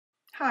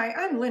Hi,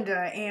 I'm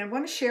Linda and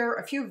want to share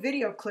a few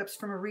video clips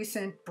from a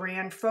recent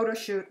brand photo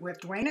shoot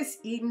with Duane's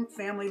Eden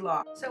Family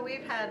Law. So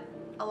we've had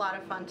a lot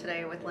of fun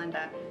today with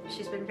Linda.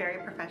 She's been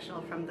very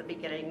professional from the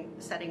beginning,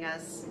 sending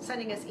us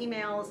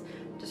emails,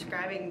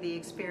 describing the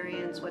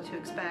experience, what to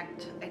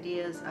expect,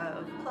 ideas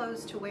of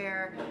clothes to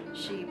wear.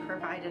 She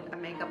provided a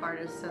makeup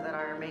artist so that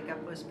our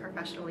makeup was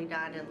professionally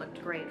done and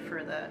looked great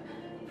for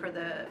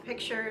the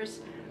pictures.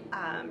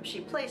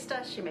 She placed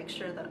us, she makes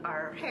sure that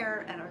our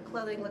hair and our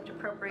clothing looked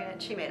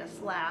appropriate. She made us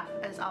laugh,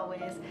 as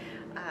always.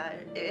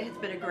 It has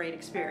been a great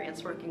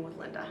experience working with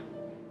Linda.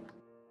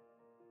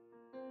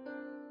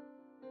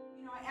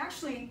 You know,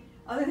 actually,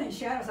 other than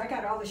shadows, I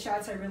got all the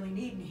shots I really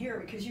need in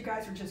here because you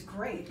guys are just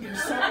great. You're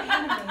so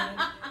animated.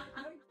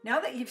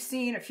 Now that you've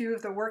seen a few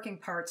of the working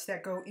parts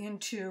that go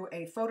into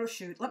a photo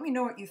shoot, let me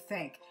know what you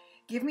think.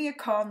 Give me a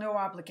call, no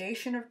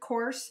obligation, of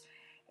course.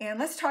 And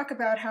let's talk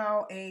about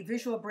how a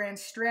visual brand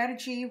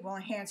strategy will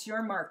enhance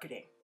your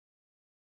marketing.